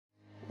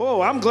Oh,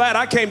 I'm glad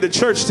I came to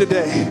church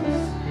today.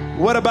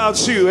 What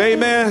about you?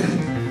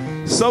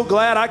 Amen. So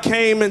glad I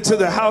came into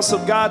the house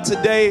of God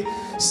today,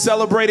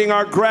 celebrating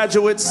our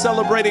graduates,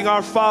 celebrating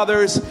our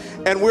fathers,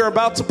 and we're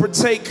about to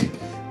partake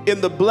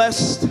in the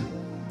blessed,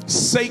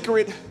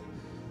 sacred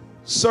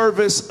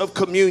service of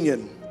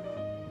communion.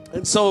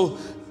 And so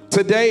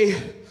today,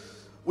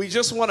 we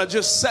just want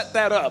to set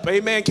that up.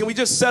 Amen. Can we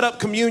just set up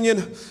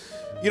communion?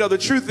 You know, the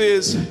truth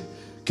is,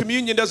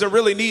 communion doesn't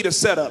really need a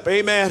setup.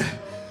 Amen.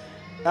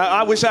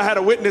 I wish I had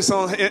a witness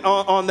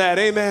on that.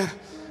 Amen.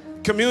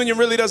 Communion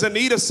really doesn't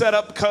need a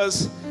setup,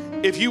 because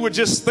if you would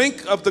just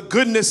think of the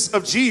goodness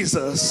of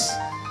Jesus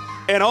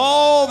and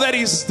all that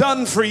he's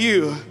done for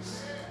you,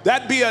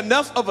 that'd be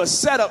enough of a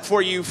setup for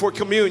you for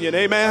communion.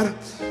 Amen.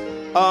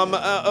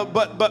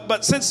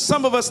 But since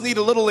some of us need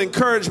a little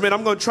encouragement,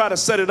 I'm going to try to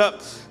set it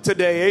up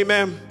today.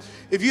 Amen.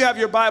 If you have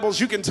your Bibles,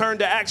 you can turn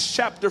to Acts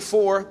chapter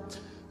 4,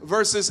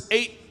 verses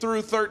 8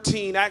 through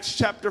 13. Acts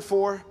chapter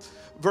 4,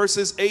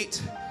 verses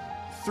 8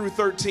 through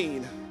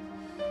 13.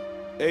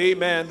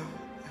 Amen.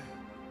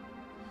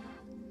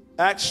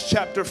 Acts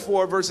chapter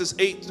 4, verses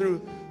 8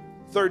 through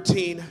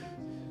 13.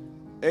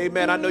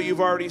 Amen. I know you've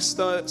already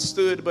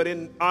stood, but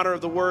in honor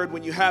of the word,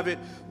 when you have it,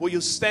 will you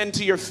stand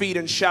to your feet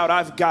and shout,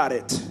 "I've got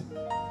it"?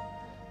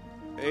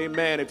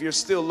 Amen. If you're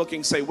still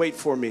looking, say, "Wait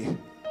for me."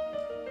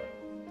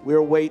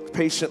 We'll wait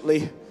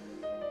patiently.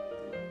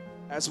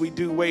 As we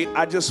do wait,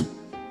 I just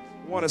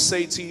want to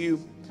say to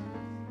you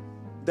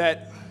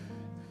that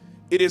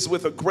it is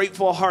with a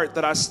grateful heart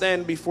that I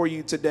stand before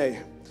you today.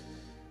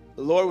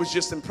 The Lord was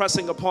just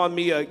impressing upon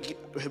me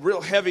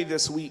real heavy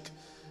this week.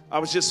 I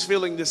was just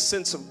feeling this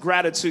sense of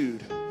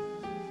gratitude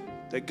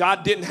that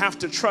God didn't have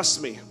to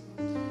trust me.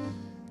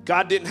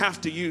 God didn't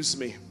have to use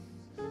me.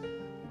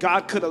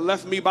 God could have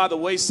left me by the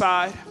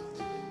wayside.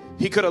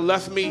 He could have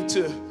left me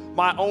to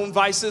my own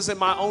vices and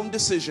my own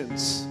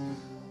decisions.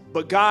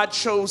 But God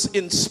chose,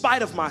 in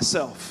spite of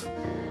myself,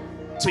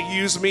 to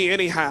use me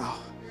anyhow.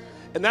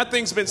 And that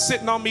thing's been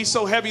sitting on me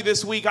so heavy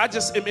this week. I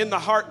just am in the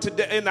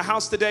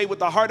house today with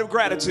the heart of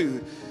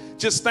gratitude.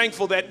 Just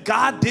thankful that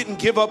God didn't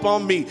give up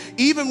on me.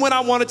 Even when I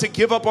wanted to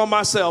give up on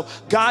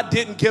myself, God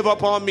didn't give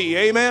up on me.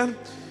 Amen.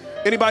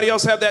 Anybody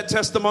else have that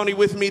testimony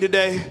with me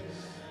today?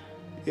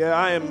 Yeah,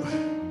 I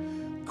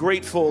am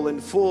grateful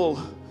and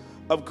full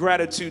of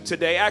gratitude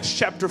today. Acts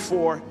chapter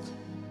 4,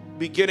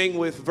 beginning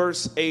with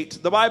verse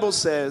 8. The Bible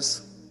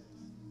says,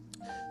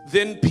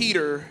 "Then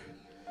Peter,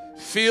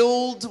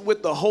 filled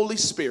with the Holy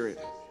Spirit,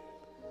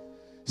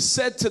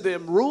 said to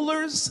them,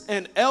 'Rulers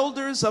and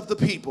elders of the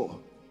people,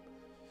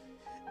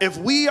 if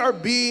we are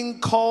being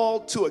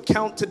called to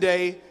account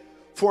today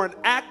for an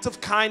act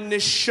of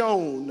kindness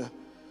shown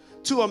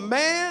to a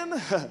man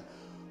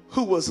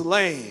who was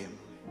lame,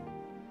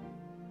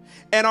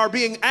 and are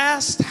being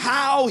asked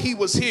how he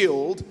was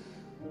healed,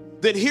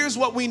 then here's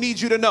what we need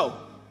you to know.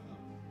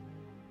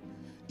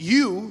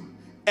 You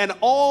and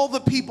all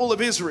the people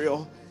of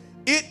Israel,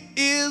 it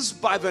is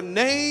by the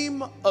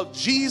name of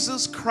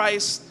Jesus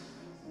Christ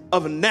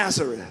of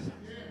Nazareth,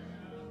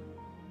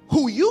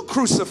 who you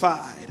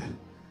crucified,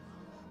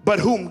 but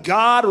whom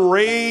God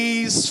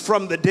raised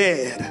from the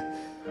dead,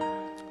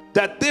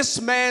 that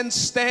this man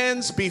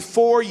stands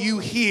before you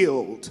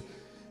healed.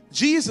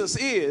 Jesus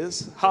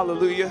is,'"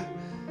 hallelujah,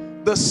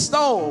 "'the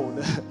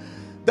stone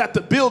that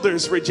the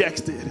builders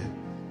rejected,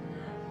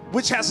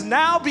 which has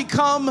now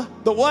become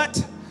the"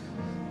 what?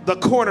 "The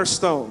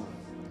cornerstone.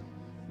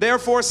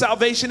 Therefore,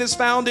 salvation is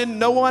found in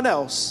no one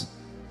else,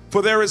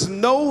 for there is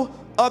no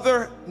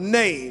other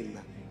name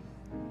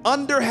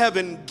under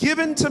heaven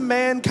given to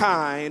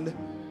mankind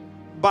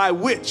by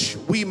which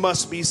we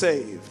must be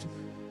saved."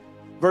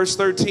 Verse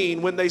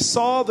 13, "When they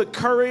saw the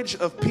courage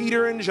of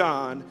Peter and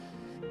John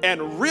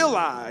and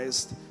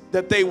realized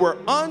that they were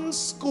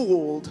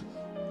unschooled,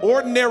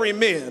 ordinary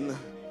men,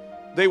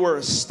 they were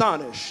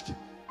astonished,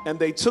 and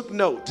they took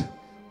note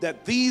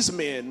that these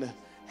men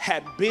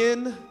had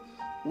been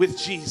with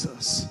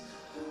Jesus."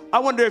 I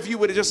wonder if you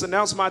would have just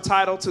announced my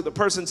title to the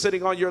person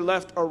sitting on your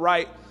left or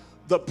right.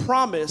 The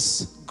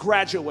promise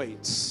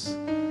graduates.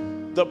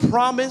 The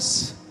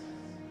promise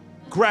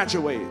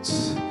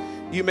graduates.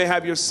 You may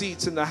have your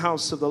seats in the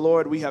house of the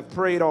Lord. We have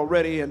prayed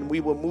already, and we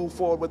will move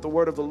forward with the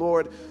word of the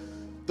Lord.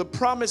 The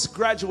promise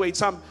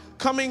graduates. I'm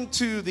coming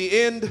to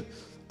the end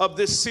of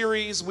this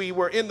series. We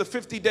were in the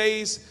 50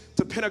 days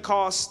to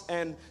Pentecost,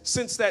 and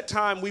since that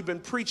time, we've been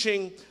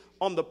preaching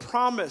on the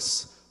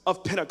promise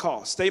of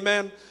Pentecost.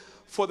 Amen.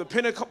 For the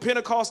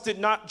Pentecost did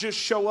not just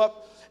show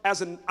up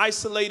as an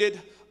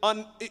isolated,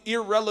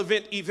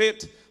 irrelevant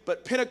event,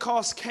 but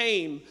Pentecost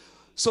came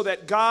so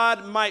that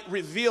God might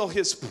reveal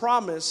his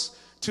promise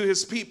to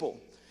his people.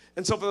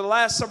 And so for the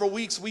last several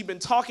weeks, we've been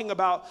talking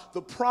about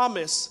the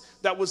promise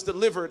that was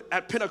delivered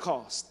at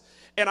Pentecost.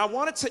 And I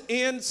wanted to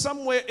end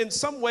somewhere, in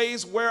some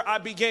ways, where I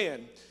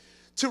began,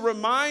 to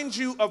remind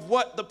you of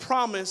what the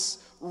promise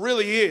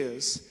really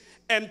is,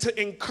 and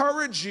to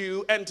encourage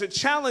you and to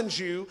challenge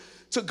you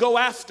to go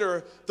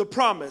after the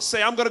promise.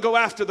 Say, "I'm going to go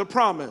after the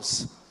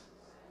promise."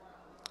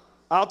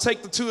 I'll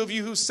take the two of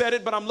you who said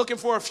it, but I'm looking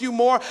for a few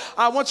more.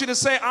 I want you to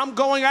say, I'm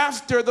going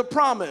after the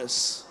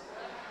promise.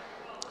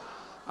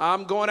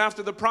 I'm going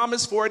after the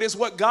promise, for it is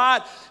what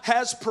God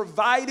has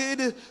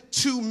provided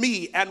to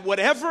me. And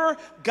whatever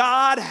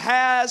God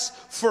has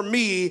for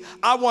me,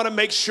 I want to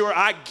make sure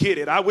I get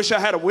it. I wish I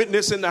had a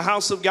witness in the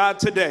house of God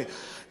today.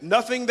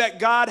 Nothing that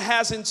God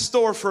has in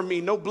store for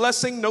me, no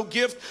blessing, no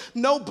gift,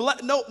 no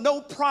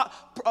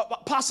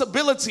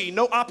possibility,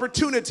 no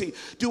opportunity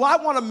do I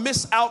want to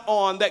miss out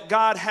on that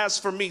God has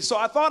for me. So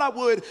I thought I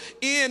would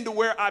end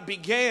where I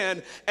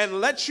began and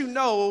let you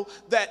know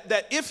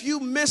that if you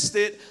missed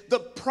it,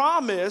 the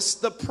promise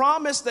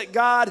that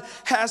God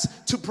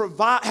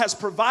has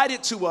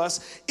provided to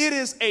us, it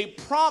is a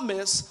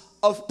promise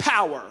of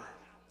power.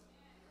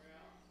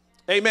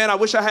 Amen. I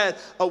wish I had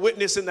a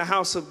witness in the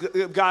house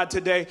of God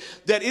today,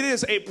 that it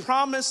is a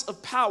promise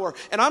of power.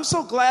 And I'm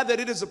so glad that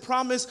it is a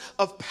promise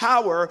of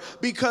power,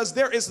 because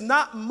there is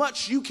not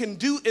much you can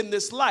do in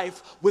this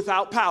life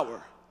without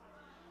power.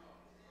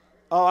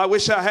 Oh, I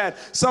wish I had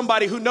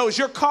somebody who knows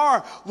your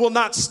car will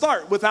not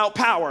start without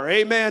power.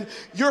 Amen.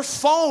 Your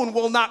phone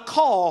will not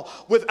call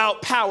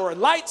without power.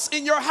 Lights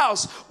in your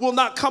house will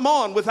not come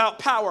on without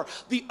power.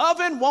 The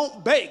oven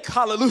won't bake,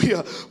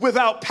 hallelujah,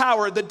 without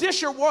power. The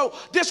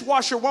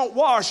dishwasher won't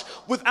wash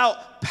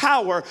without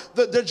power.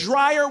 The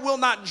dryer will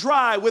not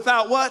dry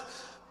without what?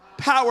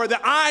 Power. The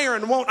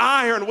iron won't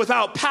iron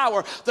without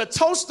power. The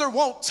toaster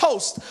won't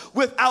toast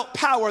without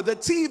power. The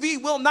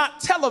TV will not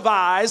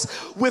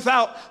televise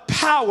without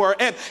power.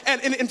 And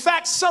in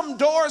fact, some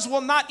doors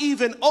will not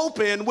even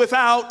open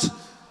without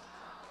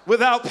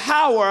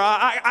power.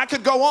 I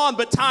could go on,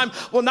 but time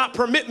will not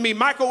permit me.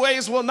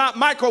 Microwaves will not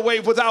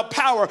microwave without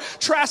power.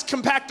 Trash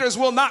compactors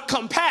will not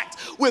compact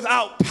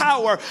without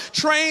power.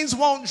 Trains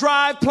won't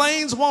drive.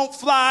 Planes won't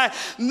fly.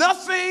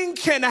 Nothing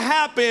can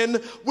happen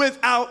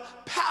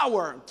without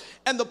power.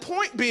 And the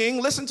point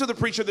being, listen to the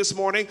preacher this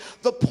morning,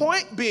 the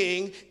point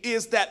being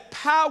is that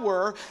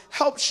power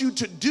helps you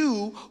to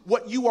do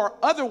what you are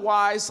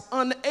otherwise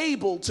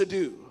unable to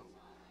do.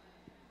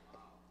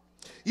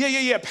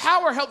 Yeah.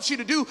 Power helps you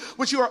to do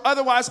what you are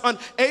otherwise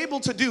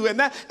unable to do. And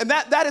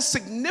that is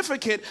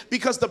significant,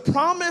 because the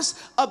promise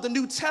of the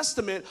New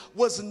Testament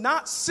was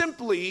not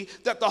simply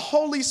that the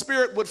Holy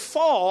Spirit would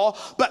fall,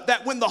 but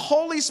that when the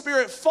Holy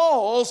Spirit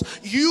falls,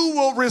 you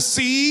will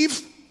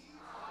receive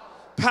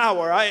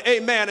power.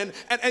 Amen.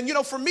 And you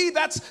know, for me,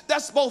 that's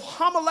both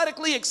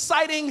homiletically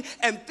exciting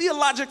and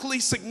theologically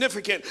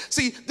significant.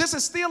 See, this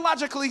is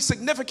theologically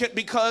significant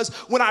because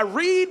when I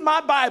read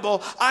my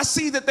Bible, I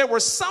see that there were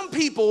some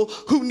people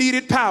who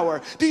needed power.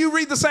 Do you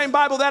read the same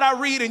Bible that I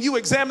read, and you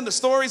examine the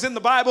stories in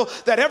the Bible,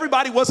 that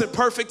everybody wasn't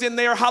perfect in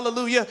there?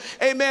 Hallelujah.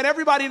 Amen.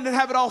 Everybody didn't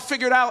have it all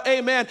figured out.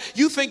 Amen.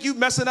 You think you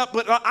messing up,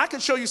 but I can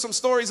show you some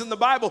stories in the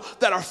Bible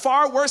that are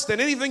far worse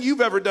than anything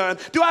you've ever done.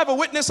 Do I have a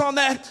witness on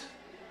that?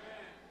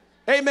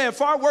 Amen.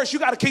 Far worse. You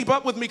got to keep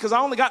up with me, because I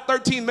only got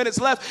 13 minutes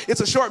left.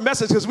 It's a short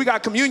message because we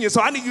got communion. So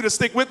I need you to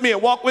stick with me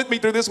and walk with me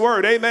through this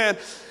word. Amen.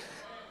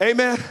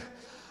 Amen.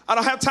 I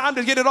don't have time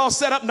to get it all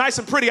set up nice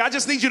and pretty. I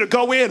just need you to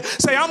go in.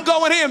 Say, I'm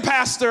going in,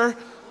 Pastor.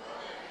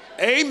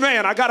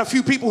 Amen. I got a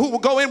few people who will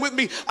go in with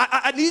me.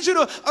 I need you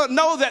to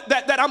know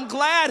that I'm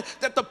glad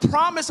that the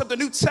promise of the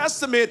New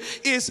Testament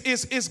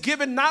is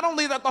given, not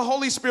only that the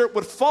Holy Spirit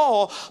would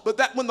fall, but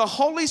that when the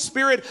Holy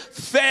Spirit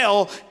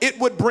fell, it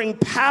would bring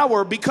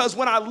power. Because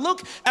when I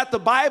look at the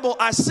Bible,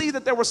 I see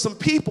that there were some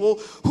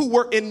people who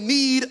were in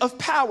need of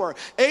power.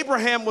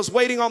 Abraham was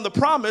waiting on the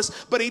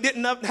promise, but he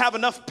didn't have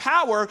enough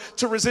power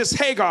to resist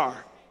Hagar.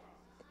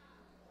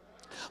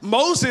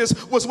 Moses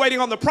was waiting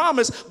on the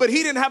promise, but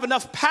he didn't have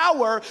enough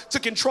power to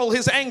control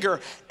his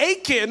anger.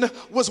 Achan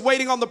was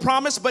waiting on the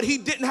promise, but he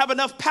didn't have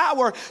enough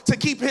power to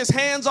keep his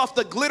hands off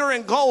the glitter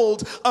and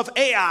gold of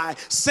Ai.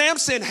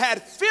 Samson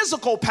had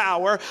physical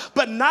power,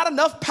 but not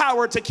enough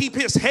power to keep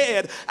his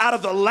head out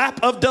of the lap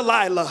of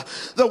Delilah.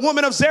 The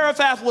woman of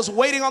Zarephath was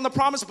waiting on the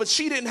promise, but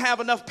she didn't have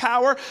enough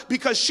power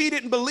because she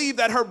didn't believe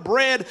that her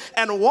bread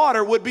and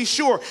water would be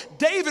sure.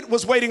 David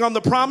was waiting on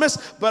the promise,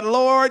 but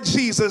Lord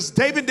Jesus,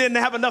 David didn't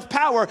have enough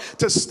power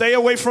to stay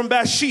away from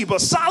Bathsheba.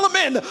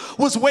 Solomon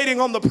was waiting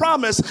on the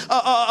promise,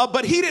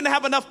 but he didn't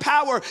have enough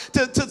power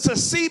to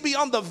see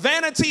beyond the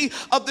vanity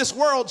of this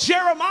world.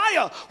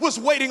 Jeremiah was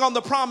waiting on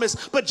the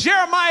promise, but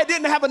Jeremiah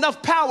didn't have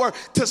enough power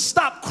to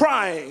stop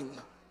crying.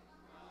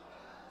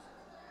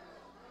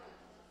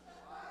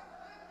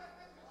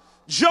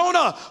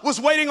 Jonah was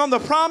waiting on the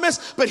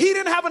promise, but he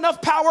didn't have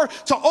enough power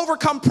to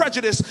overcome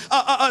prejudice.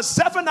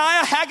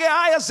 Zephaniah,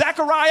 Haggai,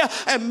 Zechariah,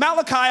 and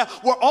Malachi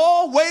were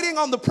all waiting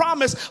on the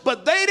promise,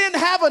 but they didn't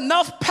have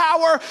enough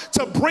power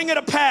to bring it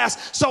to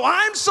pass. So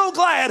I'm so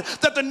glad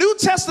that the New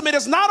Testament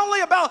is not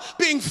only about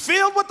being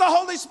filled with the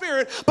Holy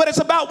Spirit, but it's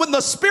about when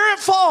the Spirit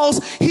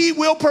falls, he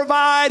will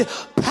provide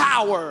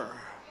power.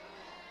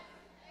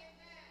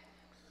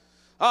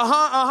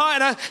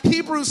 And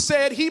Hebrews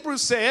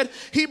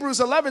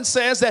 11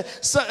 says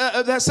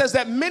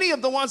that many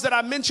of the ones that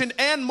I mentioned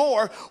and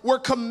more were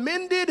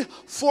commended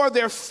for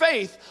their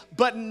faith,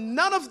 but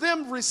none of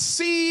them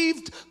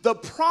received the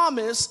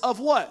promise of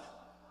what?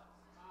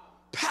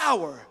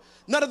 power.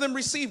 None of them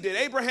received it.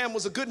 Abraham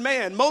was a good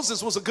man.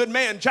 Moses was a good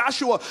man.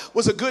 Joshua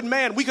was a good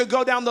man. We could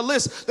go down the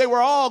list. They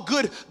were all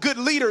good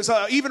leaders.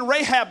 Even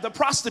Rahab, the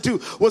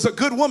prostitute, was a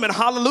good woman.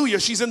 Hallelujah.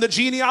 She's in the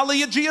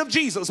genealogy of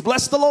Jesus.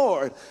 Bless the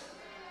Lord.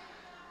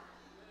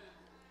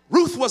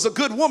 Ruth was a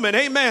good woman.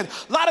 Amen.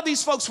 A lot of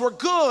these folks were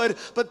good,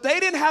 but they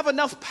didn't have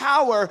enough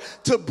power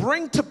to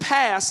bring to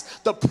pass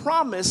the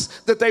promise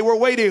that they were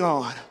waiting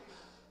on.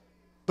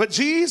 But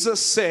Jesus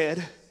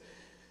said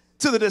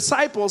to the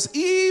disciples,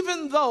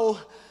 even though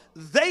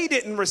they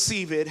didn't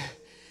receive it,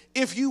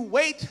 if you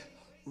wait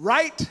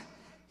right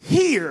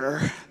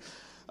here,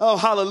 oh,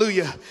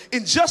 hallelujah,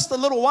 in just a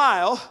little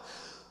while,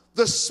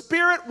 the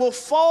Spirit will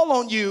fall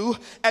on you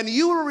and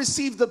you will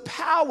receive the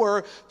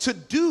power to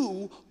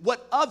do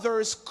what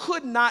others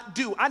could not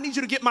do. I need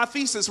you to get my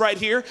thesis right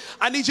here.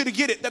 I need you to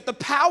get it, that the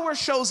power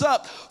shows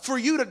up for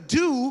you to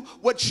do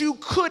what you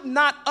could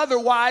not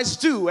otherwise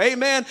do.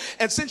 Amen.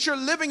 And since you're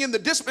living in the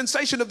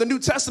dispensation of the New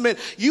Testament,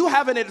 you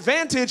have an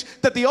advantage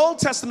that the Old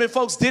Testament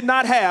folks did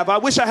not have. I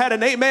wish I had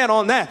an amen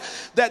on that.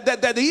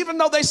 That even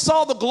though they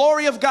saw the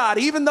glory of God,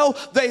 even though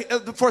they,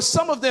 for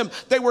some of them,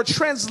 they were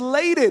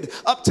translated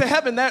up to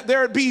heaven,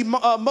 there'd be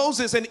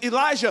Moses and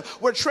Elijah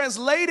were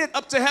translated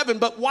up to heaven.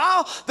 But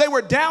while they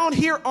were down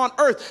here on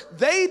earth,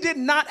 they did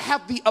not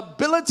have the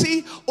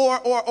ability or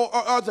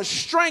the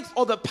strength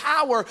or the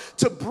power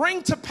to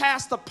bring to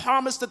pass the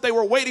promise that they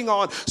were waiting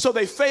on. So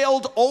they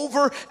failed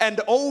over and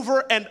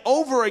over and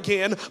over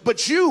again.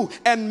 But you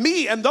and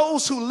me and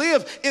those who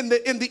live in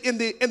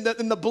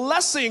the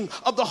blessing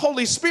of the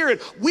Holy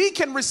Spirit, we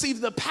can receive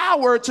the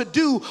power to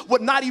do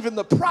what not even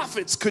the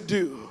prophets could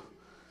do.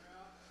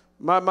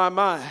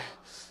 My.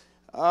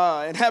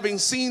 And having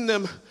seen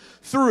them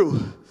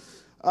through,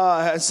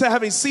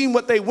 having seen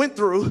what they went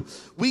through,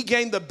 we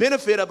gain the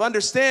benefit of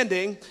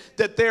understanding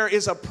that there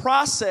is a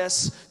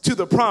process to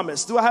the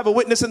promise. Do I have a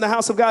witness in the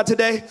house of God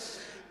today?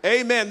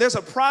 Amen. There's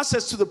a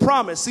process to the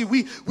promise. See,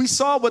 we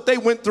saw what they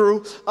went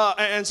through,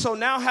 and so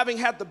now having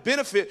had the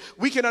benefit,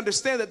 we can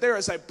understand that there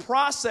is a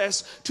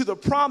process to the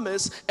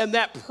promise, and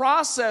that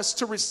process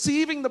to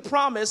receiving the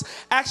promise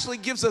actually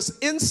gives us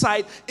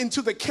insight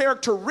into the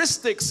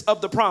characteristics of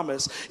the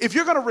promise. If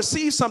you're going to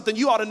receive something,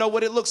 you ought to know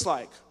what it looks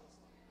like.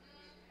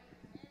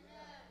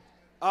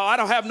 Oh, I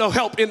don't have no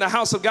help in the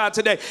house of God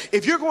today.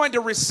 If you're going to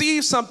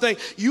receive something,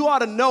 you ought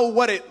to know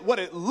what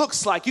it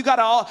looks like. You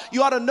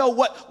ought to know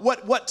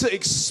what to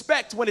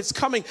expect when it's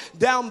coming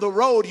down the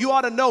road. You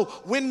ought to know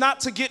when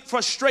not to get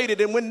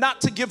frustrated and when not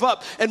to give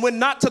up and when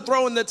not to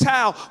throw in the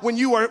towel. When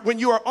you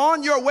are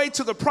on your way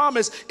to the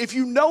promise, if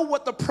you know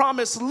what the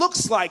promise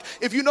looks like,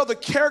 if you know the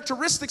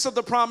characteristics of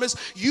the promise,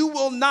 you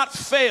will not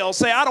fail.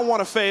 Say, I don't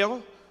want to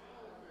fail.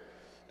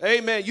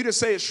 Amen. You didn't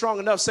say it strong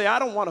enough. Say, I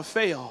don't want to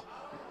fail.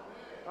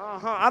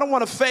 I don't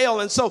want to fail.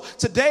 And so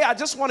today I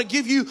just want to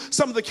give you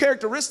some of the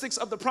characteristics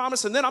of the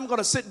promise, and then I'm going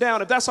to sit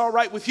down if that's all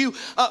right with you.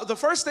 The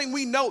first thing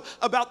we know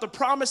about the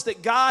promise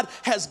that God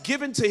has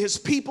given to his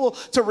people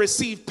to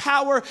receive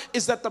power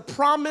is that the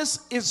promise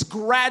is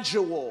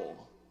gradual.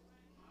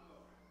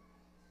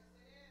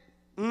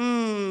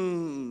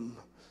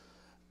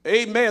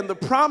 Amen. The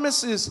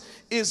promise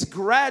is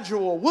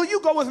gradual. Will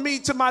you go with me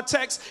to my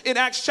text in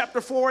Acts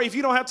chapter 4? If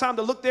you don't have time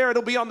to look there,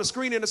 it'll be on the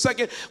screen in a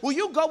second. Will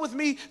you go with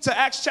me to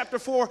Acts chapter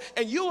 4?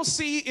 And you'll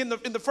see in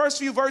the first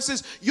few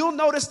verses, you'll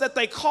notice that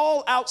they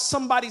call out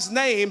somebody's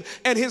name,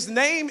 and his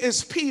name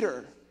is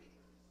Peter.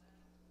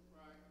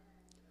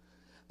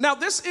 Now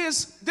this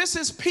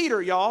is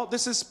Peter, y'all.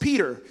 This is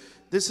Peter.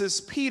 This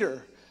is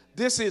Peter.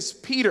 This is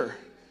Peter.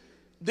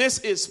 This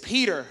is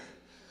Peter.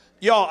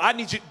 Y'all, I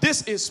need you.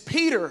 This is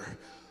Peter,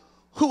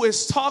 who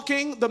is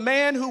talking, the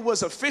man who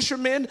was a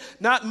fisherman,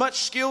 not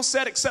much skill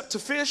set except to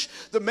fish,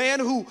 the man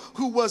who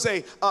was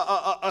a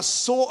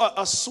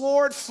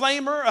sword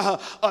flamer,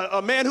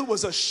 a man who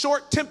was a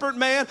short-tempered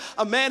man,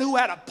 a man who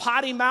had a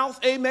potty mouth,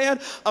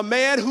 amen, a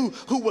man who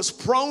was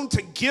prone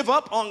to give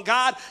up on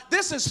God.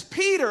 This is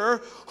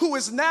Peter, who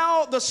is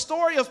now, the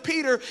story of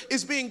Peter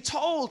is being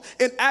told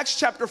in Acts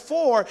chapter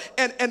 4,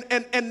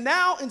 and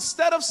now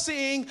instead of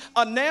seeing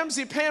a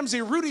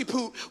namsy-pamsy Rudy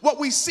Poot, what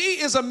we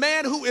see is a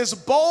man who is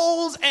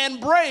bold and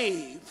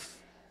brave.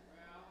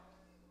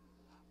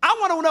 I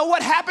want to know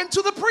what happened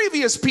to the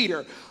previous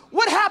Peter.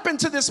 What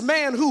happened to this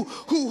man who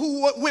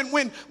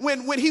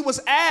when he was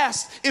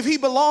asked if he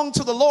belonged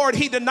to the Lord,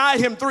 he denied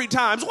him 3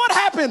 times? What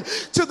happened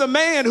to the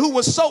man who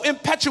was so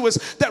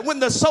impetuous that when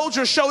the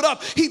soldier showed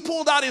up, he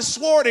pulled out his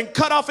sword and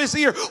cut off his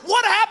ear?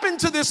 What happened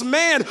to this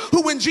man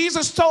who, when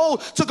Jesus told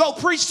to go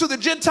preach to the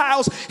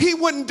Gentiles, he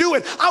wouldn't do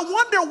it? I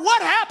wonder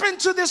what happened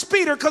to this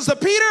Peter, because the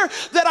Peter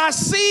that I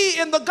see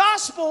in the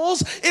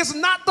Gospels is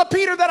not the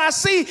Peter that I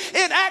see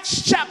in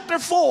Acts chapter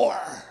 4.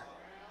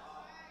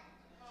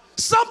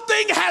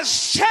 Something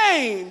has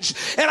changed.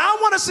 And I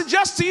want to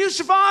suggest to you,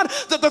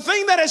 Siobhan, that the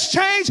thing that has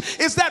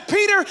changed is that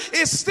Peter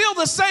is still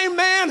the same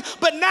man,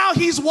 but now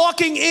he's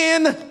walking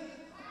in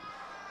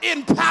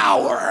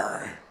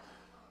power.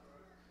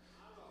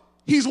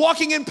 He's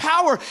walking in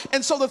power.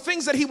 And so the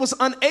things that he was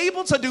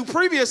unable to do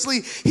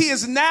previously, he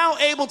is now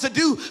able to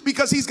do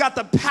because he's got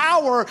the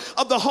power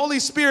of the Holy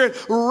Spirit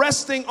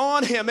resting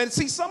on him. And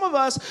see, some of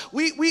us,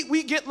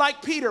 we get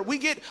like Peter. We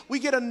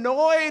get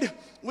annoyed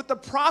with the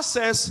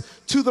process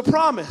to the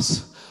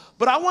promise.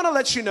 But I want to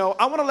let you know,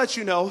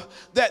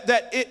 that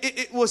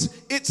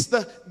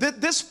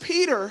this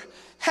Peter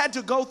had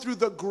to go through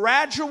the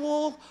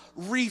gradual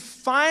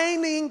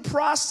refining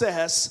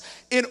process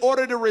in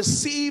order to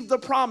receive the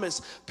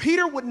promise.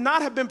 Peter would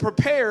not have been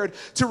prepared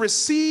to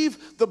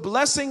receive the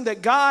blessing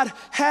that God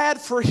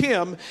had for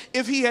him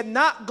if he had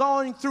not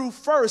gone through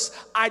first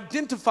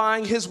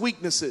identifying his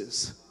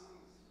weaknesses.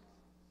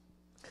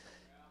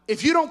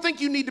 If you don't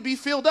think you need to be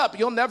filled up,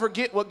 you'll never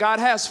get what God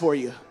has for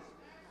you.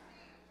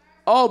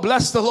 Oh,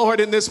 bless the Lord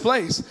in this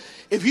place.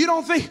 If you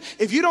don't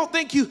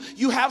think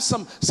you have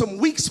some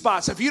weak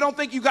spots, if you don't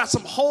think you got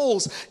some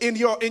holes in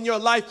your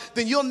life,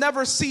 then you'll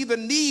never see the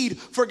need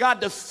for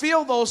God to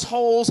fill those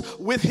holes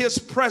with his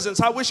presence.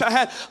 I wish I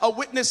had a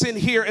witness in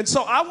here. And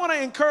so I want to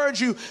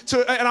encourage you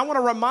to, and I want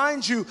to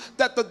remind you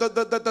that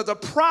the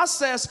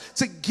process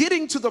to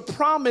getting to the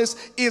promise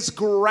is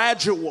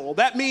gradual.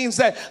 That means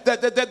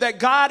that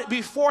God,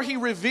 before he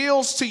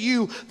reveals to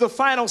you the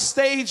final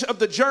stage of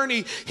the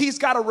journey, he's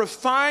got to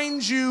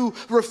refine you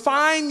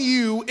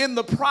in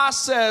the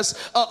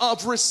process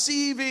of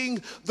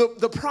receiving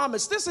the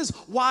promise. This is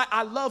why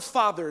I love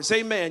fathers.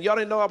 Amen. Y'all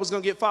didn't know I was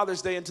going to get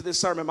Father's Day into this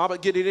sermon. I'm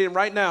going to get it in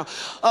right now.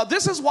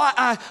 This is why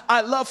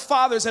I love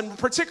fathers, and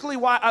particularly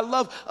why I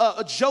love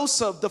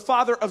Joseph, the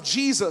father of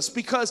Jesus,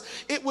 because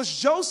it was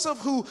Joseph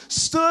who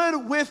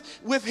stood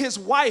with his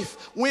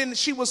wife when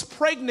she was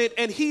pregnant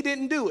and he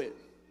didn't do it.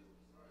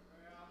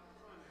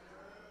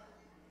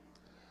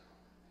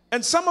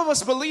 And some of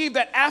us believe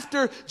that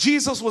after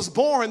Jesus was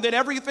born, then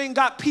everything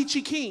got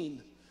peachy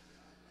keen.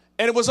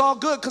 And it was all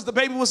good because the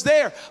baby was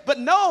there. But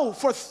no,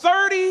 for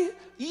 30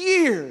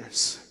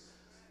 years,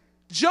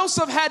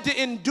 Joseph had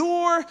to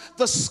endure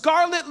the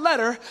scarlet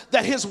letter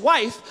that his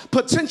wife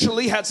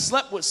potentially had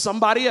slept with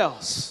somebody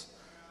else.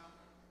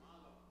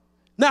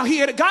 Now, he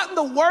had gotten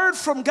the word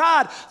from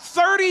God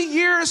 30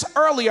 years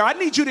earlier. I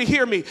need you to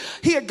hear me.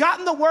 He had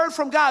gotten the word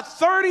from God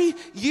 30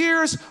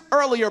 years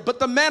earlier, but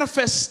the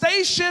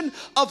manifestation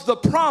of the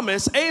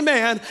promise,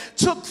 amen,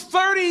 took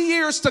 30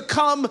 years to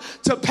come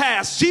to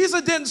pass.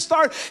 Jesus didn't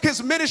start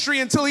his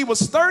ministry until he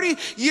was 30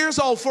 years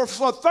old. For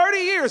 30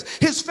 years,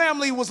 his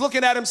family was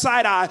looking at him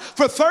side-eye.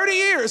 For 30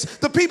 years,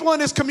 the people in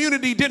his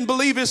community didn't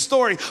believe his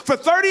story. For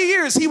 30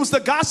 years, he was the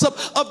gossip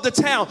of the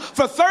town.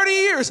 For 30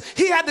 years,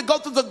 he had to go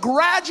through the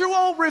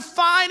gradual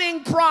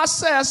refining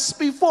process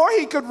before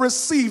he could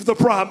receive the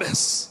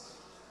promise.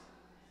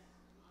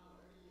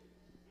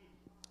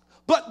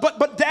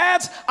 But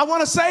dads, I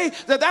want to say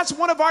that that's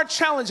one of our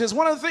challenges.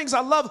 One of the things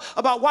I love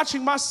about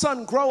watching my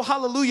son grow,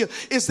 hallelujah,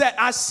 is that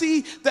I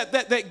see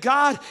that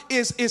God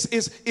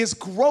is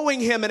growing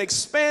him and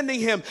expanding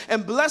him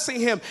and blessing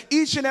him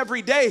each and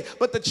every day.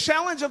 But the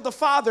challenge of the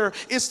father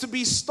is to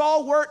be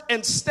stalwart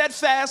and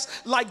steadfast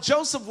like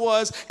Joseph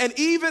was. And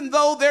even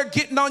though they're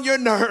getting on your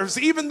nerves,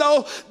 even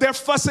though they're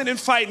fussing and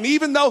fighting,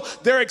 even though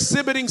they're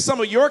exhibiting some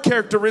of your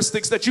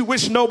characteristics that you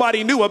wish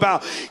nobody knew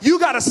about, you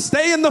got to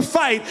stay in the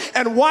fight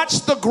and watch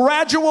the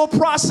gradual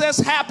process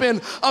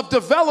happen of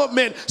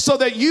development so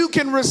that you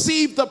can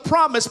receive the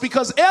promise,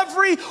 because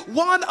every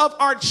one of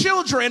our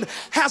children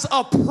has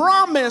a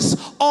promise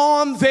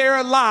on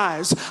their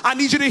lives. I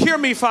need you to hear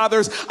me,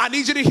 fathers. I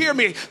need you to hear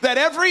me that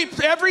every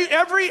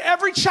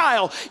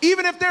child,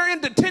 even if they're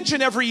in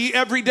detention every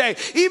day,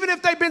 even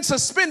if they've been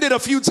suspended a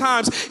few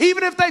times,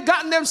 even if they've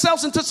gotten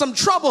themselves into some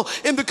trouble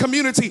in the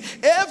community,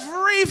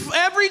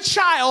 every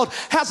child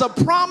has a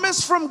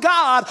promise from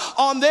God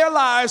on their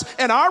lives,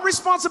 and our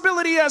responsibility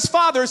as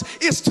fathers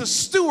is to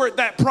steward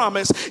that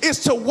promise,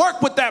 is to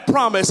work with that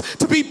promise,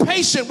 to be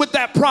patient with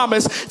that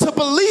promise, to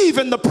believe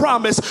in the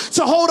promise,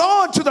 to hold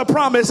on to the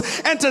promise,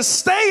 and to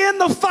stay in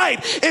the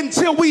fight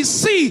until we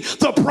see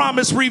the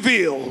promise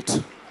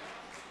revealed.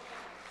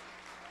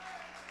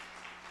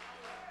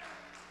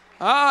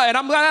 And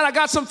I'm glad I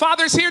got some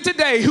fathers here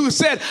today who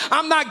said,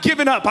 I'm not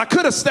giving up. I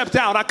could have stepped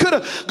out. I could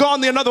have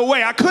gone the another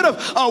way. I could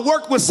have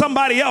worked with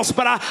somebody else,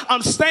 but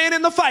I'm staying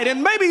in the fight.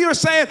 And maybe you're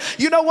saying,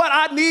 you know what?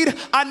 I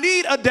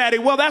need a daddy.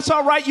 Well, that's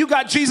all right. You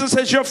got Jesus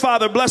as your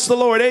father. Bless the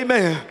Lord.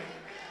 Amen.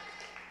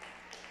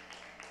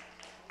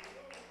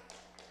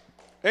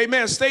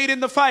 Amen. Stayed in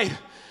the fight.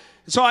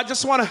 So I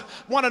just I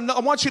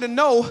want you to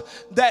know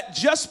that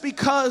just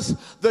because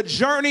the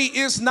journey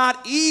is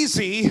not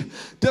easy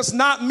does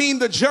not mean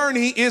the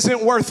journey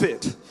isn't worth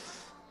it.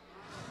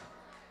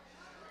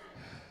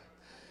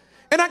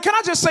 And can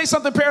I just say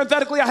something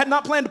parenthetically? I had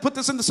not planned to put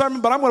this in the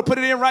sermon, but I'm going to put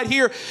it in right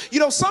here. You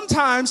know,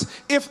 sometimes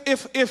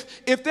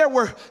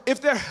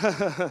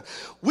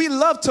we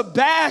love to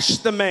bash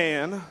the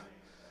man,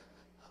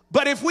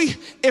 but if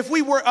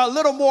we were a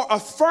little more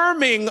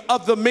affirming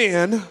of the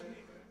men.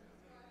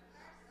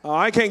 Oh,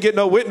 I can't get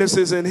no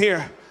witnesses in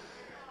here.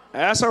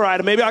 That's all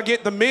right. Maybe I'll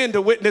get the men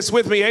to witness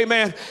with me.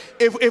 Amen.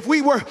 If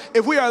we are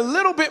a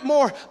little bit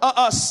more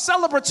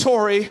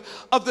celebratory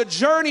of the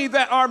journey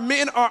that our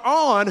men are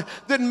on,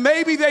 then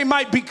maybe they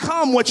might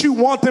become what you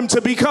want them to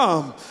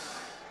become.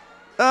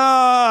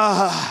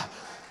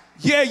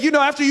 Yeah, you know,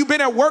 after you've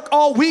been at work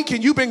all week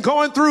and you've been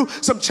going through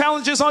some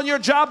challenges on your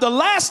job, the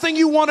last thing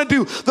you want to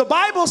do, the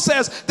Bible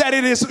says that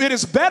it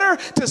is better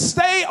to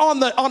stay on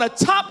the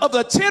top of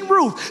the tin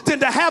roof than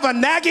to have a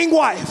nagging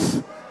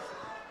wife.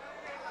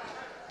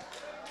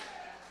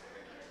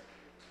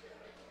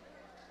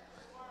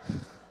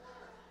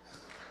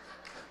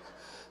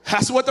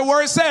 That's what the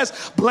word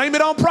says. Blame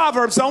it on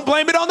Proverbs. Don't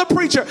blame it on the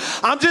preacher.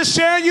 I'm just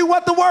sharing you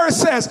what the word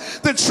says.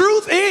 The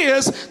truth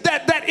is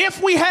that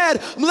if we had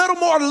a little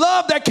more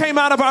love that came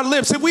out of our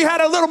lips, if we had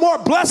a little more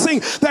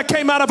blessing that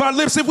came out of our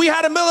lips, if we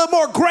had a little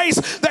more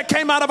grace that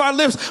came out of our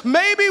lips,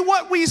 maybe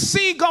what we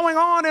see going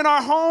on in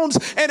our homes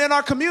and in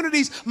our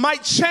communities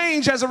might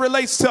change as it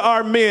relates to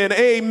our men.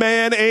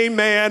 Amen,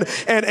 amen,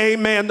 and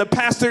amen. The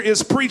pastor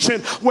is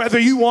preaching whether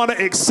you want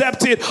to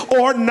accept it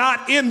or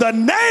not in the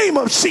name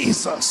of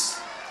Jesus.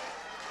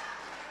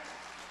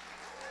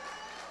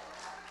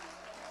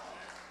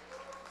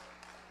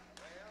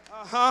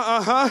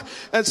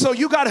 And so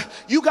you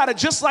gotta,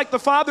 just like the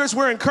fathers,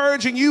 we're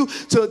encouraging you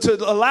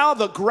to allow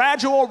the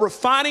gradual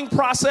refining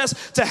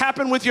process to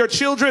happen with your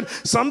children.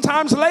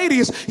 Sometimes,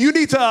 ladies, you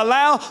need to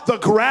allow the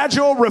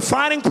gradual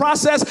refining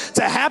process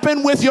to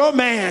happen with your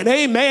man.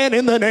 Amen,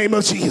 in the name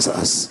of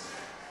Jesus.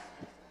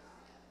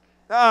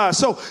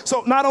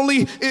 So not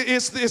only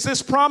is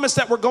this promise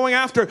that we're going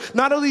after,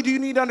 not only do you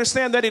need to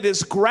understand that it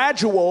is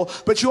gradual,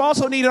 but you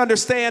also need to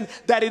understand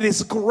that it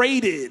is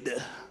graded.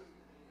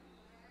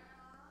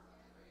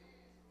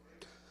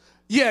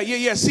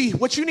 Yeah. See,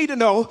 what you need to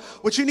know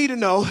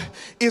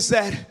is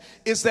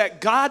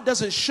that God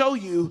doesn't show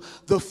you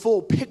the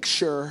full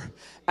picture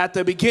at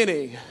the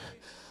beginning,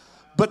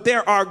 but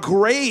there are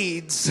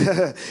grades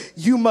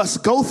you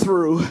must go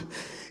through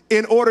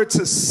in order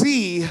to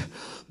see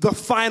the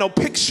final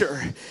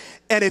picture.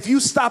 And if you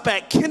stop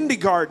at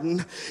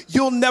kindergarten,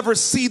 you'll never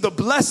see the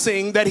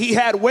blessing that he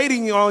had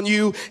waiting on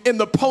you in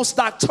the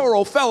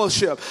postdoctoral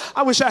fellowship.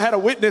 I wish I had a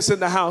witness in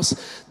the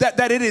house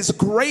that it is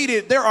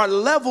graded. There are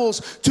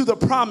levels to the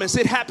promise.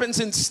 It happens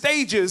in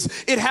stages.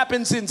 It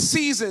happens in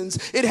seasons.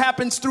 It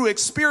happens through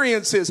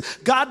experiences.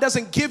 God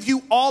doesn't give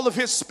you all of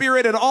his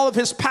spirit and all of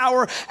his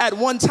power at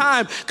one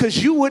time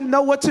because you wouldn't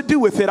know what to do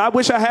with it. I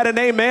wish I had an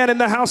amen in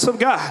the house of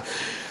God.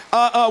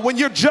 When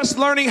you're just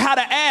learning how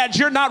to add,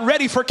 you're not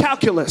ready for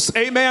calculus.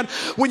 Amen.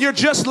 When you're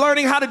just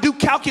learning how to do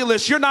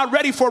calculus, you're not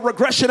ready for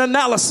regression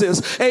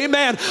analysis.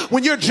 Amen.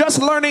 When you're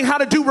just learning how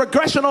to do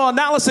regressional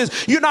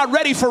analysis, you're not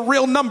ready for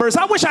real numbers.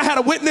 I wish I had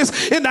a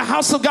witness in the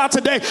house of God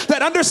today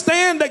that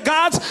understand that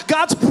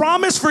God's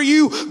promise for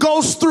you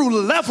goes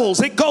through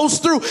levels. It goes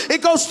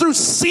through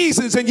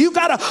seasons, and you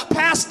got to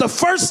pass the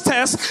first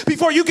test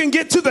before you can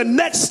get to the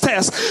next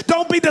test.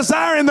 Don't be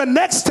desiring the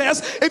next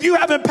test if you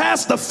haven't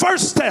passed the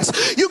first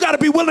test. You got to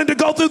be willing to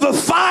go through the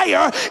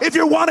fire if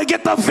you want to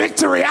get the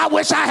victory. I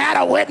wish I had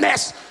a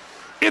witness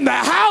in the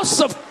house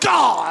of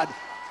God.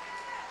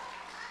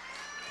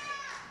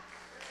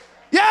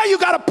 Yeah, you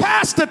got to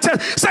pass the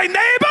test. Say,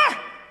 neighbor,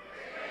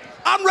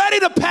 I'm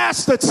ready to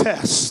pass the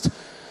test.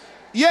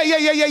 Yeah.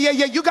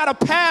 You got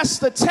to pass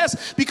the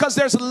test because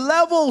there's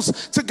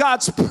levels to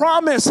God's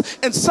promise.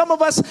 And some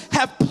of us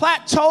have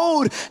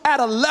plateaued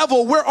at a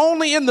level. We're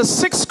only in the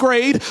 6th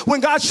grade when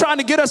God's trying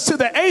to get us to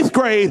the 8th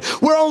grade.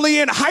 We're only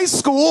in high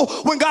school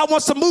when God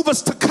wants to move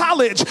us to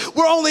college.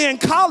 We're only in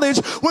college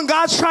when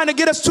God's trying to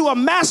get us to a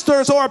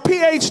master's or a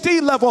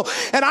PhD level.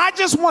 And I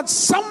just want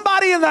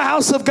somebody in the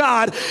house of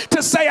God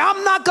to say,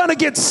 I'm not going to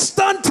get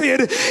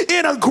stunted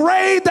in a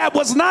grade that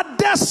was not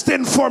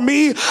destined for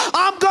me.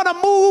 I'm going to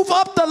move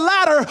up the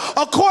ladder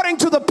according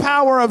to the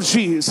power of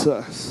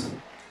Jesus.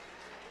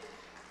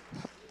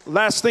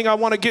 Last thing I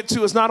want to get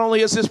to is not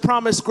only is this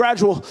promise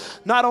gradual,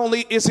 not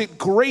only is it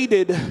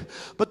graded,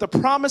 but the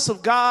promise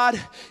of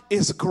God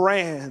is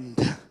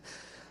grand.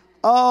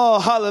 Oh,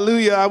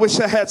 hallelujah. I wish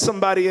I had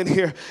somebody in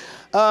here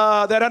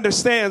that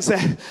understands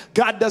that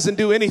God doesn't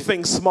do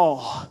anything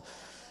small.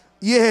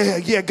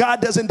 Yeah. God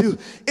doesn't do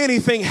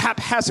anything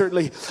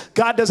haphazardly.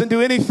 God doesn't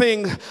do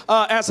anything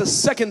as a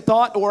second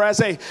thought or as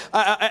a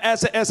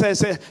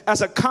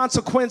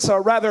consequence,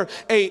 or rather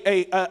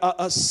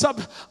a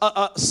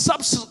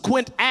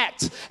subsequent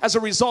act as a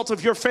result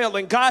of your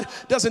failing. God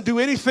doesn't do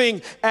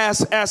anything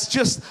as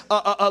just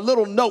a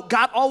little note.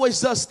 God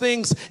always does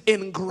things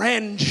in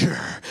grandeur.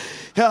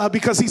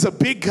 Because he's a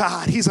big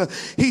God. He's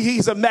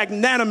a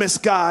magnanimous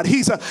God.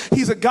 He's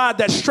a God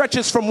that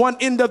stretches from one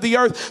end of the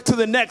earth to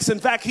the next.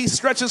 In fact, he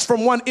stretches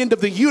from one end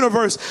of the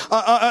universe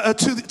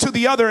to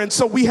the other. And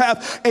so we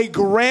have a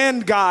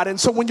grand God. And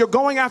so when you're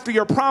going after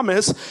your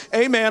promise,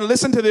 amen,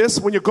 listen to this.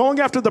 When you're going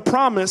after the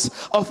promise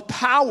of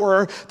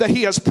power that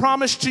he has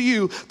promised to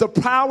you, the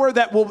power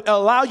that will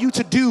allow you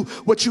to do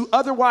what you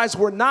otherwise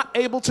were not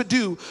able to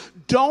do,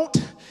 don't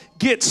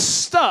get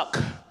stuck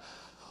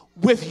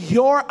with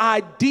your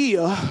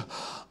idea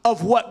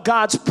of what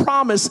God's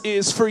promise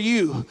is for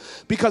you.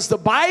 Because the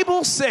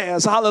Bible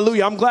says,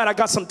 hallelujah, I'm glad I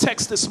got some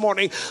text this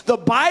morning. The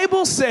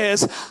Bible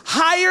says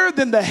higher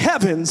than the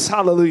heavens,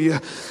 hallelujah.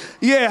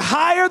 Yeah,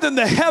 higher than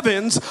the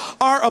heavens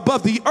are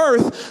above the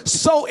earth,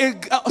 so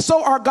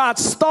are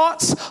God's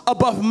thoughts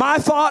above my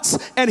thoughts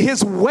and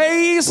his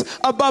ways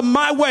above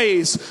my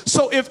ways.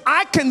 So if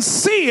I can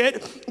see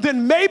it,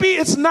 then maybe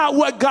it's not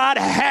what God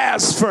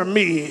has for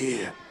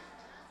me.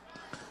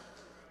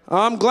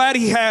 I'm glad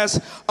he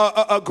has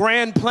a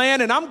grand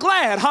plan, and I'm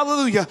glad,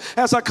 hallelujah,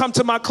 as I come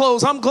to my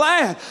close, I'm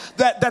glad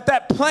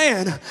that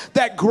plan,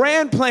 that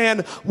grand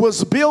plan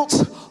was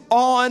built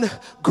on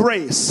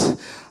grace.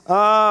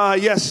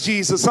 Yes,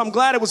 Jesus. I'm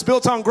glad it was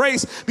built on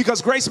grace,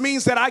 because grace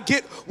means that I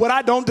get what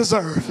I don't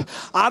deserve.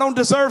 I don't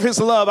deserve his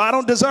love. I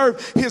don't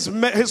deserve his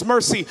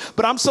mercy.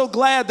 But I'm so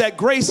glad that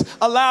grace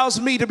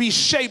allows me to be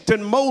shaped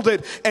and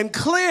molded and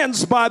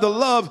cleansed by the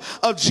love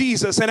of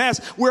Jesus. And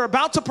as we're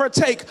about to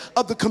partake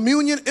of the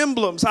communion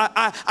emblems,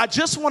 I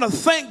just want to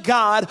thank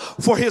God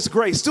for his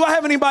grace. Do I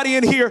have anybody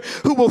in here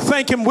who will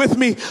thank him with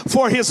me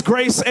for his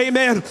grace?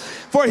 Amen.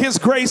 For his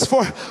grace,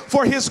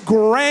 for his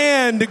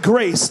grand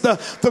grace,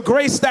 the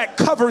grace that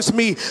covers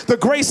me, the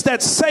grace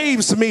that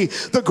saves me,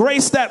 the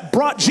grace that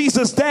brought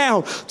Jesus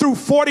down through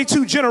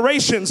 42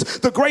 generations,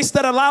 the grace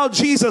that allowed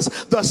Jesus,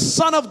 the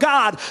Son of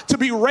God, to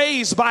be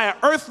raised by an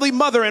earthly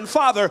mother and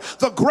father,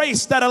 the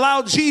grace that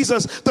allowed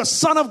Jesus, the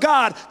Son of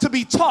God, to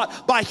be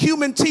taught by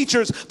human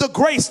teachers, the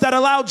grace that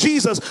allowed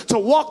Jesus to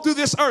walk through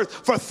this earth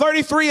for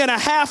 33 and a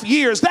half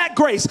years. That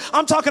grace,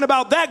 I'm talking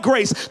about that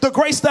grace, the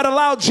grace that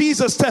allowed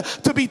Jesus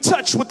to be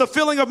touched with the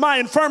feeling of my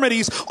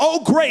infirmities.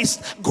 Oh, grace,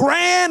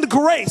 grand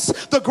grace,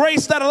 the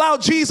grace that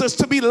allowed Jesus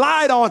to be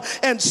lied on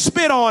and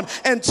spit on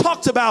and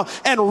talked about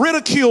and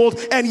ridiculed,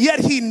 and yet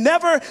he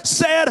never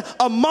said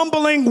a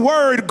mumbling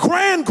word.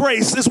 Grand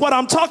grace is what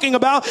I'm talking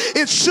about.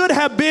 It should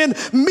have been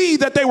me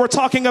that they were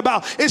talking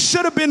about. It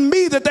should have been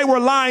me that they were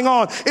lying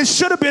on. It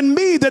should have been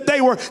me that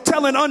they were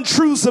telling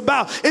untruths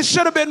about. It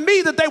should have been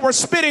me that they were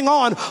spitting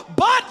on.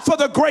 But for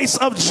the grace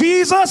of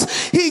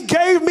Jesus, he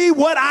gave me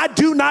what I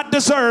do not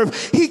deserve.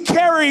 He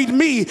carried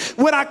me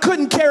when I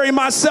couldn't carry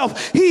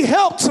myself. He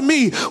helped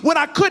me when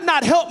I could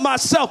not help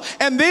myself.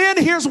 And then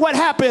here's what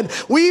happened.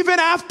 Even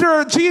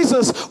after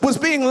Jesus was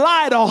being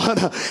lied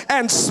on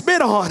and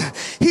spit on,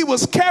 he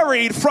was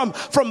carried from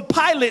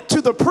Pilate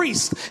to the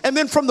priest, and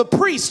then from the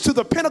priest to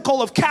the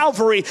pinnacle of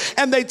Calvary.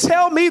 And they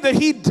tell me that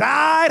he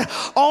died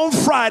on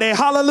Friday,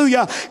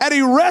 hallelujah, and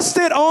he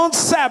rested on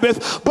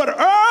Sabbath. But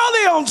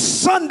early on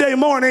Sunday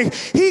morning,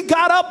 he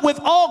got up with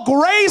all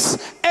grace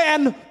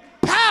and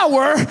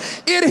power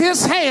in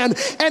his hand.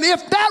 And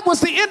if that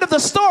was the end of the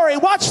story,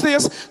 watch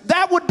this,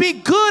 that would be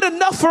good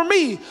enough for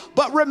me.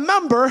 But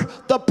remember,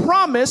 the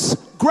promise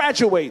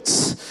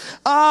graduates.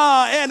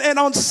 And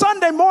on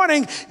Sunday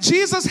morning,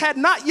 Jesus had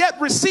not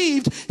yet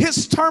received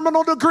his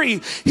terminal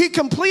degree. He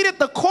completed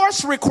the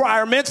course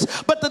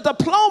requirements, but the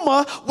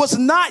diploma was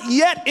not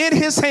yet in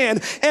his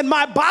hand. And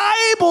my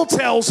Bible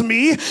tells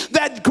me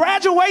that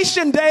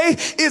graduation day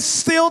is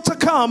still to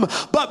come.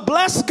 But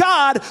bless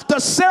God, the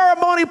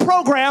ceremony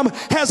program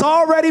has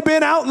already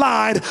been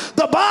outlined.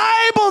 The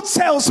Bible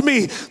tells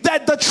me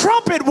that the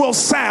trumpet will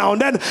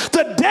sound, and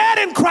the dead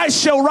in Christ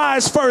shall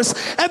rise first,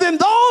 and then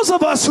those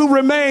of us who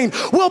remain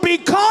will be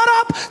caught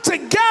up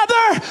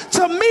together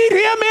to meet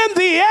him in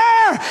the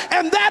air,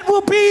 and that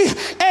will be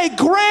a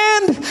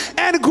grand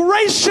and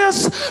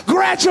gracious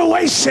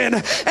graduation.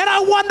 And I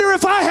wonder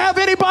if I have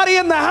anybody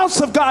in the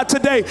house of God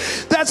today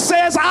that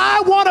says,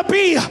 I want to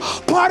be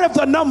part of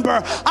the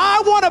number.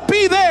 I want to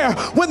be there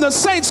when the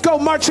saints go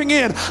marching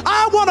in.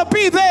 I want to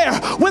be there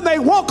when they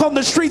walk on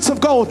the streets of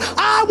gold.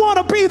 I want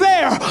to be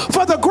there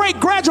for the great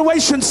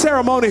graduation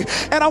ceremony.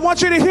 And I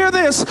want you to hear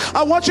this.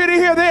 I want you to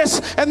hear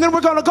this. And then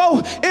we're going to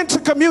go into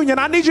communion.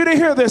 I need you to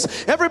hear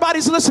this.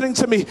 Everybody's listening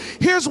to me.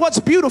 Here's what's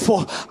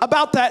beautiful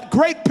about that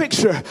great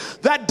picture.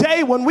 That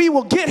day when we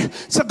will get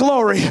to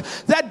glory.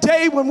 That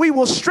day when we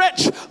will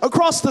stretch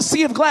across the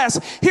sea of glass.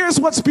 Here's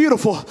what's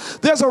beautiful.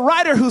 There's a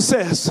writer who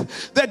says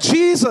that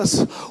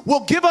Jesus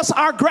will give us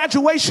our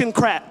graduation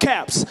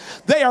caps.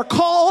 They are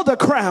called a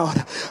crown.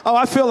 Oh,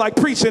 I feel like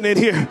preaching in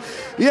here.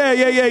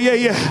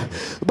 Yeah.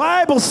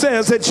 Bible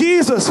says that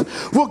Jesus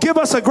will give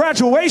us a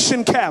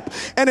graduation cap,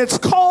 and it's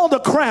called a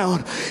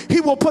crown. He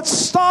will put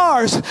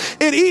stars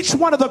in each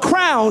one of the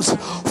crowns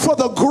for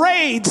the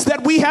grades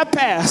that we have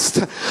passed.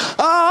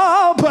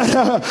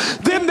 But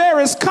then there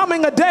is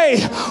coming a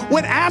day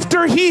when,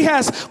 after he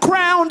has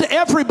crowned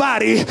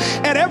everybody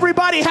and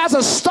everybody has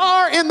a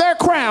star in their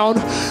crown,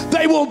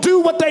 they will do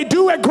what they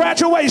do at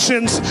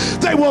graduations.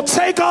 They will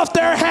take off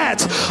their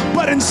hats,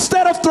 but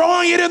instead of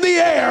throwing it in the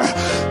air,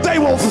 they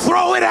will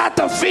throw it at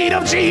the feet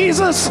of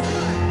Jesus,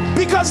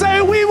 because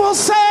we will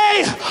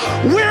say,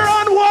 we're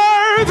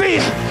unworthy,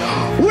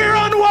 we're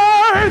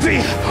unworthy,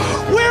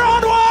 we're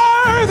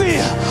unworthy.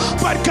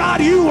 But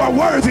God, you are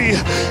worthy.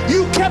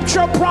 You kept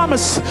your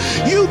promise.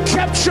 You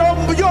kept your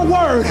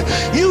word.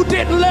 You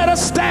didn't let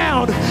us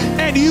down,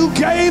 and you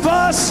gave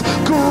us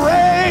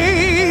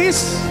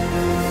grace.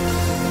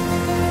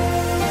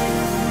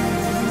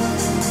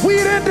 We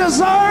didn't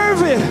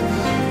deserve it,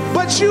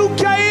 but you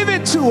gave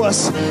it to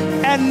us.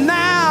 And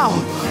now,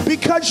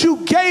 because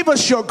you gave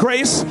us your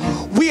grace,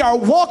 we are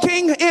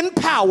walking in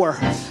power.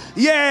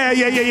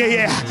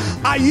 Yeah.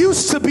 I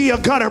used to be a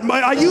gutter.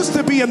 I used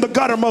to be in the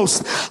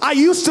guttermost. I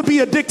used to be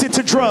addicted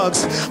to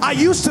drugs. I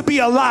used to be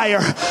a liar.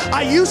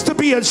 I used to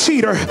be a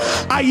cheater.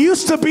 I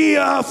used to be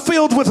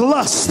filled with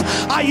lust.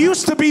 I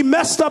used to be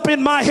messed up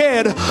in my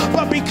head.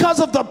 But because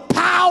of the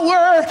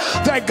power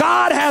that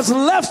God has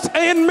left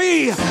in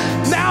me,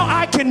 now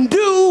I can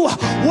do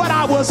what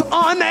I was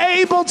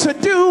unable to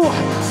do.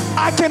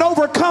 I can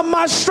overcome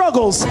my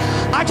struggles.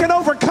 I can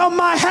overcome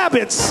my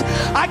habits.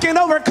 I can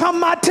overcome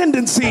my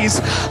tendencies.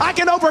 I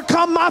can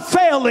overcome my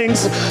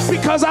failings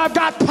because I've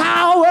got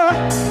power.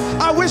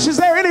 I wish, is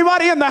there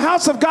anybody in the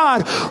house of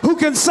God who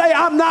can say,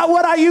 I'm not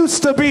what I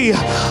used to be?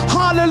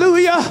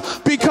 Hallelujah,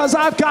 because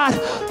I've got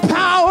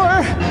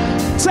power.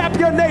 Tap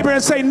your neighbor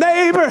and say,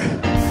 neighbor,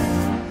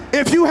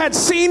 if you had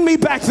seen me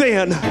back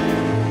then,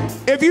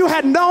 if you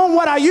had known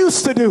what I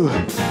used to do,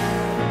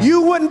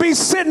 you wouldn't be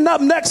sitting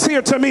up next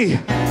here to me.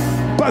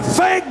 But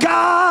thank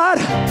God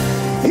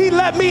he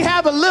let me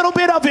have a little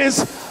bit of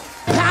his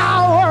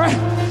power.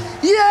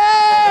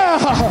 Yeah.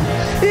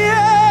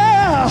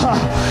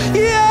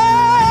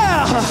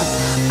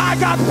 I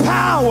got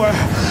power.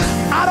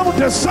 I don't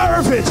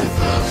deserve it,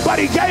 but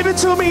he gave it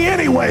to me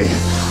anyway.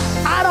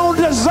 I don't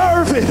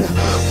deserve it,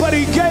 but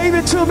he gave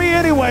it to me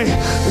anyway.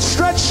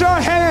 Stretch your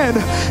hand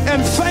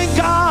and thank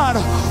God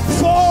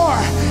for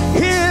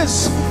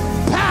his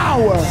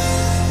power.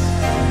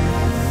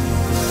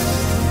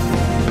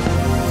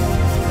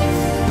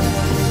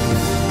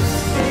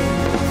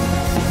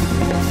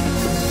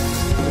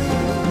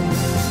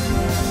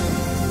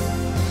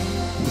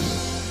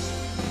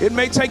 It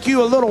may take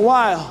you a little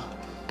while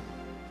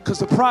because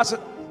the process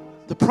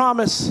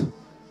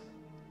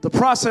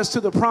to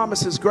the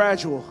promise is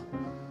gradual.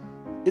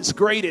 It's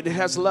graded, it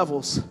has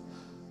levels.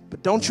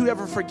 But don't you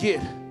ever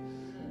forget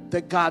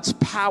that God's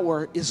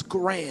power is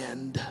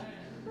grand.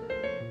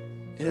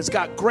 And it's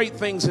got great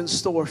things in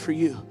store for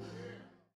you.